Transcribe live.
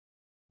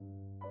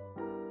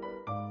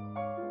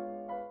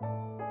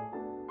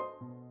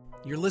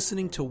You're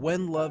listening to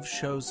When Love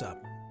Shows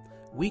Up,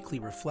 weekly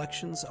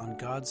reflections on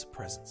God's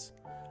presence.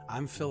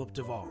 I'm Philip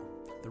Duvall,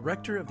 the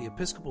rector of the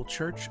Episcopal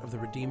Church of the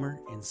Redeemer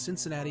in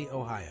Cincinnati,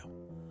 Ohio.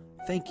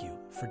 Thank you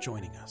for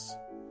joining us.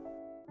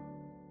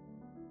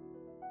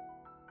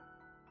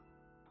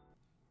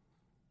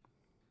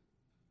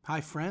 Hi,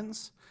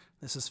 friends.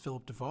 This is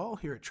Philip Duvall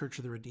here at Church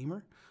of the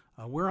Redeemer.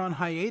 We're on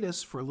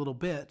hiatus for a little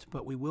bit,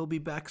 but we will be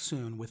back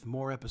soon with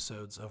more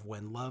episodes of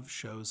When Love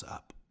Shows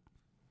Up.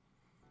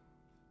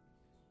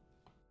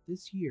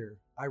 This year,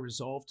 I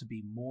resolved to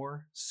be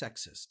more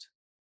sexist.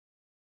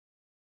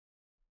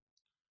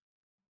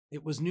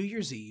 It was New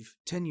Year's Eve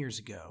 10 years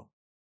ago,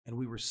 and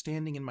we were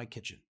standing in my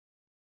kitchen.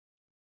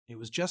 It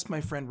was just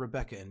my friend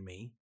Rebecca and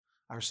me.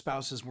 Our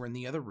spouses were in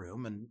the other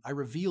room, and I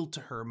revealed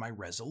to her my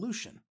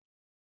resolution.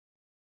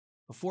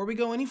 Before we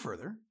go any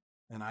further,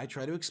 and I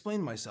try to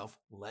explain myself,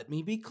 let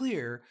me be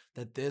clear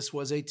that this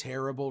was a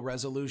terrible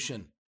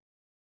resolution.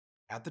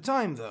 At the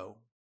time, though,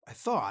 I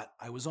thought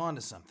I was onto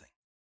something.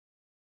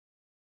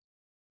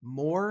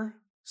 More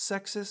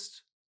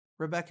sexist?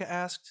 Rebecca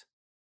asked.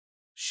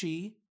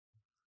 She,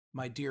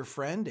 my dear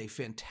friend, a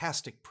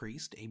fantastic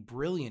priest, a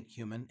brilliant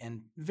human,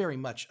 and very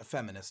much a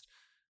feminist,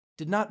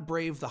 did not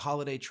brave the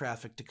holiday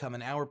traffic to come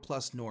an hour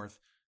plus north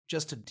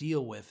just to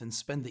deal with and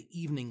spend the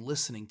evening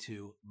listening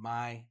to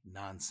my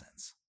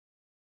nonsense.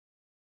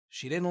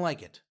 She didn't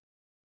like it,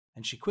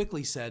 and she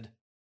quickly said,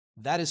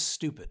 "That is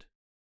stupid.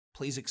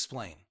 Please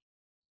explain."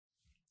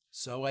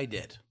 So I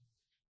did.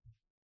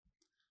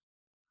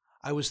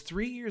 I was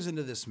 3 years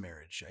into this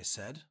marriage, I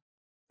said,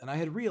 and I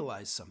had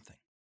realized something.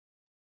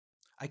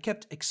 I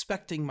kept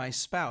expecting my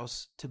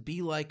spouse to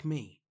be like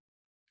me,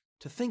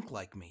 to think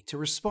like me, to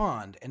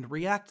respond and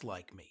react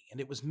like me,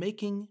 and it was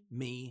making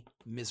me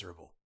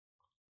miserable.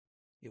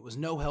 It was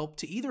no help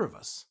to either of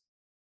us.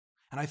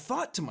 And I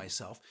thought to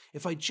myself,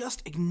 if I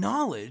just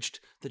acknowledged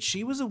that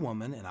she was a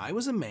woman and I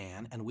was a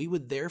man, and we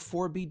would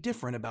therefore be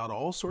different about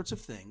all sorts of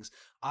things,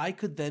 I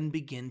could then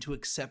begin to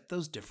accept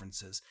those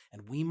differences,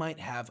 and we might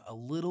have a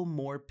little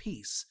more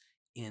peace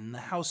in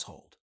the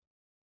household.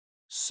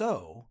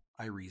 So,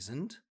 I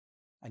reasoned,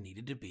 I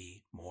needed to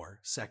be more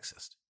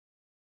sexist.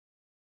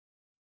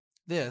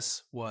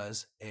 This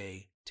was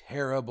a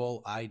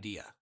terrible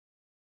idea,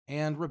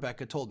 and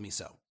Rebecca told me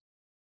so.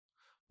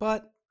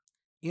 But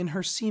in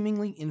her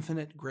seemingly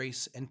infinite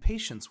grace and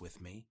patience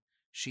with me,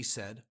 she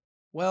said,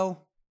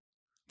 "Well,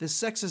 this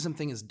sexism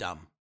thing is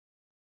dumb,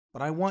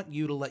 but I want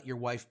you to let your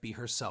wife be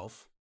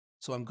herself,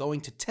 so I'm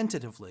going to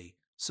tentatively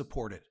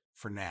support it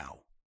for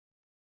now."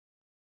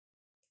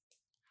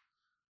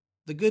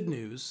 The good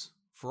news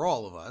for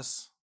all of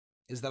us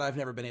is that I've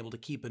never been able to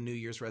keep a New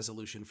Year's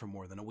resolution for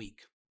more than a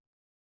week.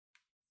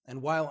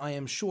 And while I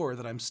am sure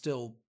that I'm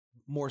still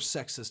more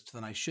sexist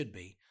than I should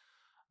be,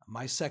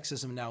 my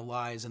sexism now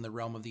lies in the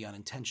realm of the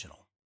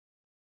unintentional.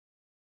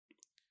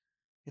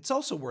 It's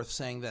also worth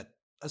saying that,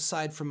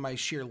 aside from my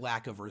sheer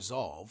lack of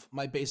resolve,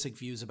 my basic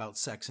views about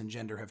sex and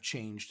gender have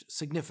changed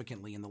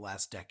significantly in the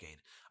last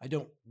decade. I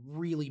don't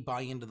really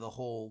buy into the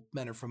whole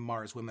men are from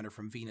Mars, women are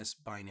from Venus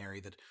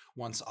binary that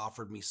once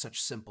offered me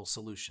such simple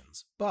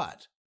solutions.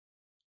 But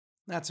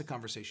that's a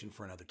conversation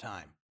for another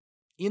time.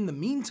 In the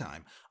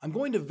meantime, I'm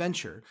going to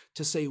venture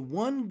to say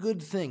one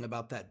good thing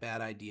about that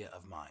bad idea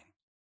of mine,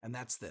 and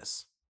that's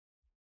this.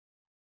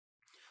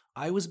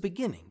 I was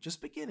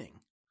just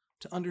beginning,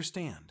 to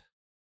understand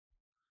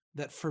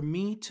that for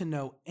me to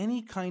know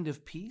any kind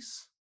of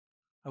peace,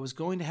 I was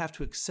going to have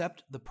to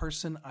accept the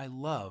person I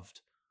loved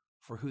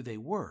for who they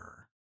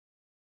were,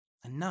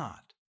 and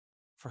not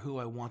for who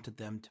I wanted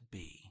them to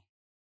be.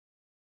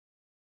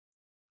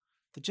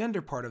 The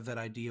gender part of that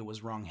idea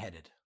was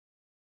wrong-headed,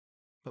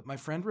 but my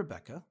friend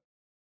Rebecca,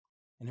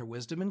 in her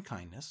wisdom and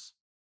kindness,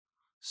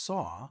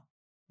 saw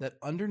that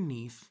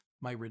underneath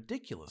my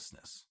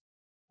ridiculousness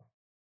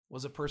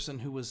was a person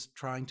who was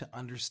trying to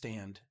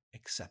understand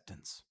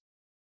acceptance.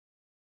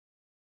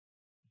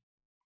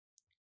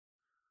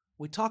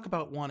 We talk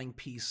about wanting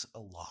peace a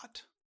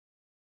lot.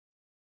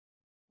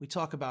 We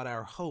talk about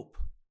our hope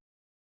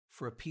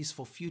for a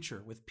peaceful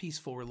future with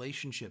peaceful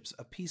relationships,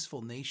 a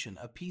peaceful nation,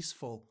 a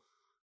peaceful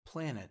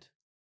planet.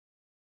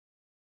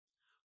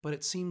 But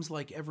it seems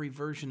like every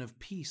version of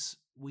peace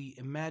we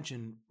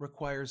imagine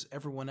requires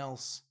everyone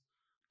else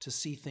to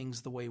see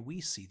things the way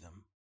we see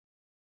them.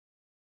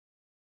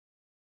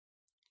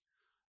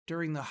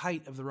 During the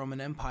height of the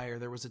Roman Empire,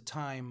 there was a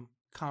time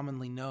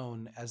commonly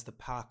known as the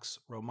Pax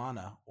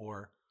Romana,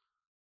 or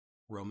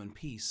Roman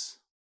peace.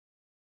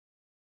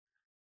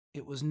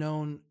 It was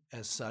known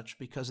as such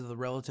because of the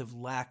relative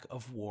lack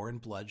of war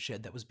and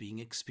bloodshed that was being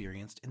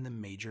experienced in the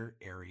major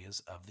areas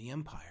of the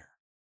empire.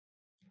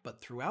 But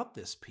throughout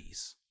this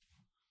peace,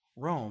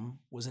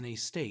 Rome was in a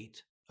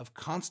state of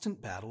constant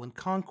battle and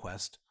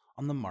conquest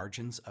on the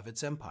margins of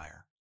its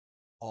empire,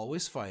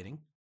 always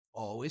fighting,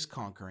 always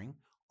conquering,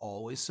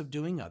 always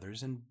subduing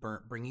others and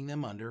bringing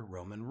them under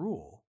Roman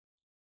rule.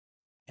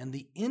 And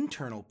the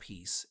internal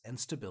peace and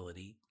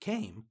stability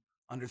came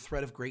under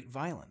threat of great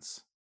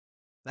violence.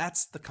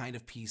 That's the kind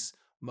of peace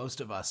most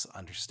of us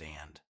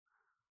understand.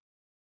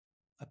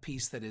 a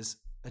peace that is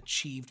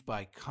achieved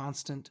by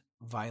constant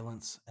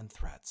violence and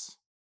threats.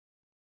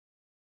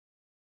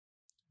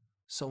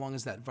 So long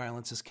as that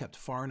violence is kept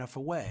far enough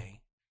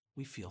away,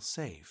 we feel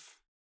safe.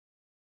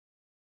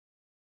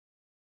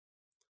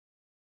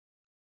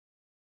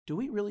 Do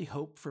we really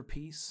hope for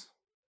peace?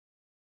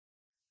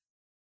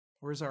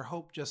 Or is our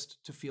hope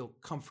just to feel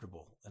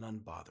comfortable and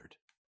unbothered?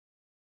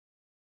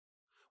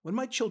 When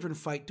my children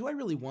fight, do I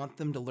really want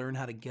them to learn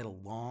how to get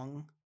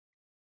along?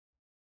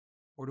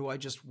 Or do I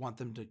just want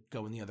them to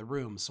go in the other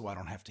room so I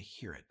don't have to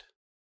hear it?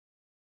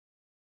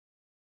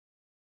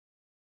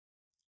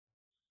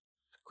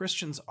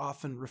 Christians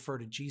often refer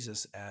to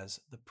Jesus as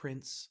the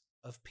Prince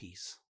of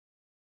Peace.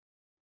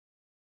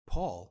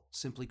 Paul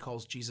simply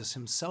calls Jesus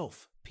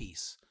himself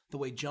peace, the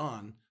way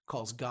John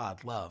calls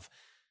God love.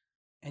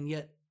 And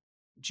yet,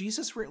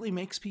 Jesus rarely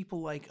makes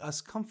people like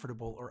us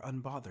comfortable or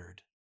unbothered.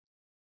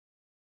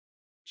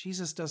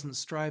 Jesus doesn't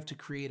strive to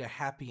create a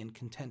happy and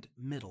content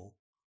middle,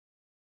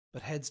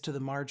 but heads to the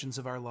margins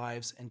of our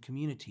lives and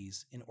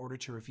communities in order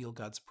to reveal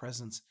God's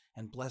presence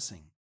and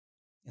blessing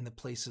in the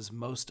places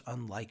most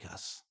unlike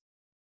us.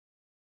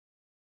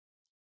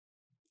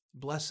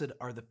 Blessed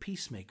are the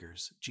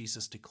peacemakers,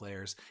 Jesus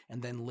declares,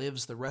 and then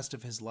lives the rest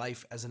of his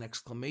life as an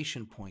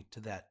exclamation point to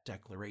that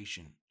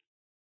declaration.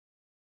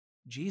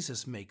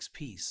 Jesus makes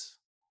peace,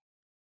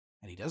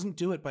 and he doesn't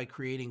do it by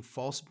creating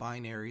false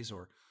binaries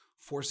or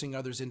forcing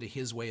others into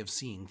his way of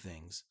seeing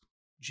things.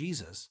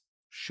 Jesus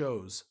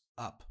shows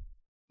up.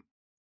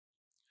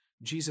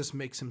 Jesus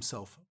makes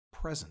himself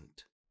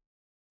present.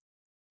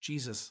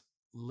 Jesus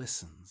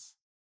listens.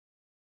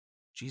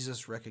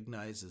 Jesus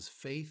recognizes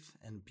faith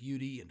and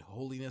beauty and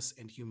holiness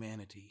and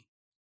humanity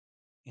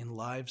in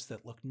lives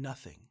that look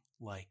nothing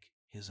like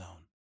his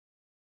own.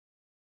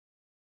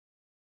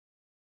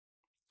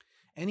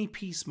 Any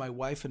peace my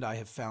wife and I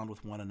have found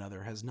with one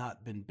another has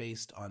not been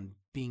based on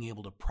being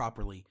able to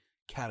properly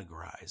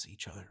categorize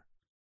each other.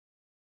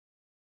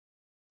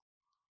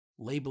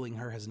 Labeling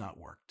her has not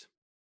worked.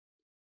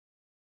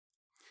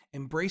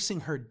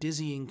 Embracing her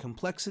dizzying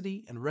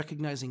complexity and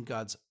recognizing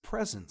God's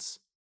presence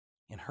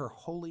in her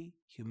holy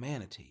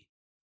humanity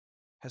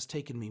has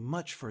taken me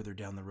much further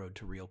down the road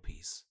to real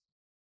peace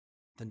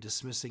than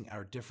dismissing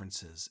our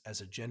differences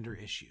as a gender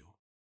issue,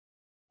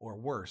 or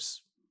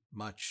worse,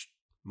 much,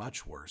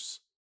 much worse,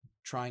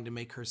 trying to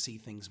make her see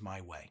things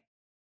my way.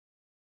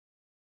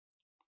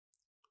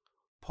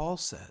 Paul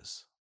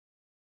says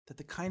that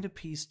the kind of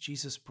peace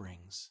Jesus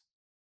brings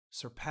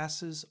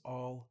surpasses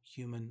all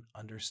human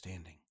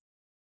understanding.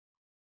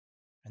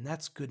 And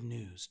that's good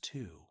news,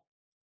 too,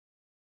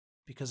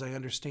 because I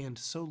understand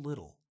so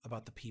little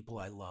about the people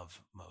I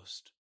love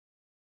most.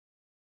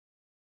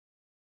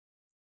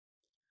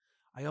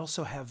 I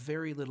also have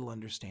very little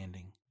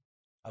understanding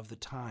of the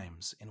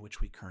times in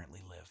which we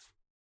currently live.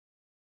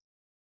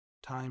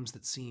 Times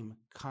that seem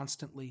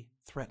constantly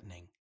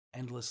threatening,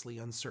 endlessly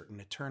uncertain,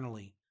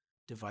 eternally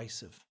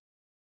divisive.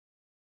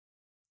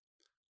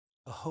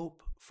 A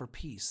hope for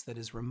peace that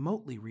is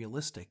remotely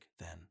realistic,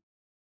 then,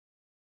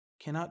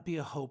 cannot be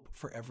a hope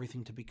for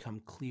everything to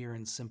become clear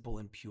and simple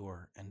and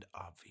pure and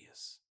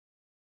obvious.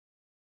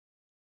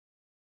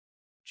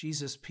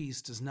 Jesus'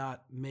 peace does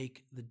not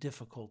make the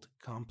difficult,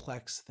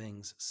 complex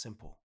things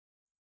simple.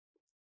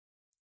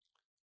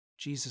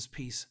 Jesus'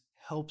 peace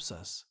helps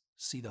us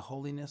see the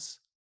holiness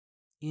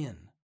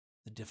in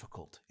the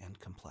difficult and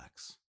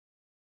complex.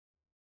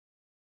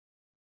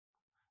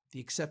 The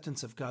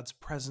acceptance of God's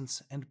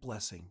presence and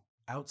blessing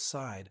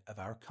outside of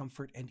our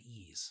comfort and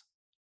ease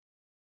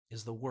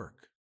is the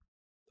work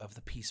of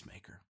the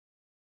peacemaker.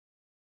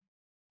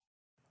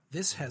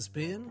 This has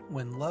been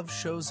When Love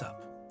Shows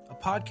Up, a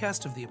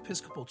podcast of the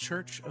Episcopal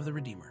Church of the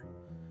Redeemer.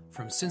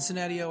 From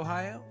Cincinnati,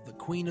 Ohio, the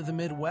Queen of the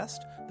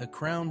Midwest, the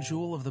crown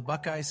jewel of the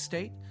Buckeye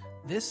State,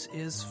 this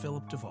is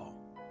Philip Duvall.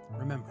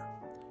 Remember,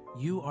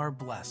 you are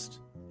blessed,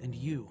 and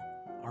you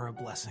are a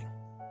blessing.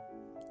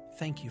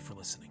 Thank you for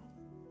listening.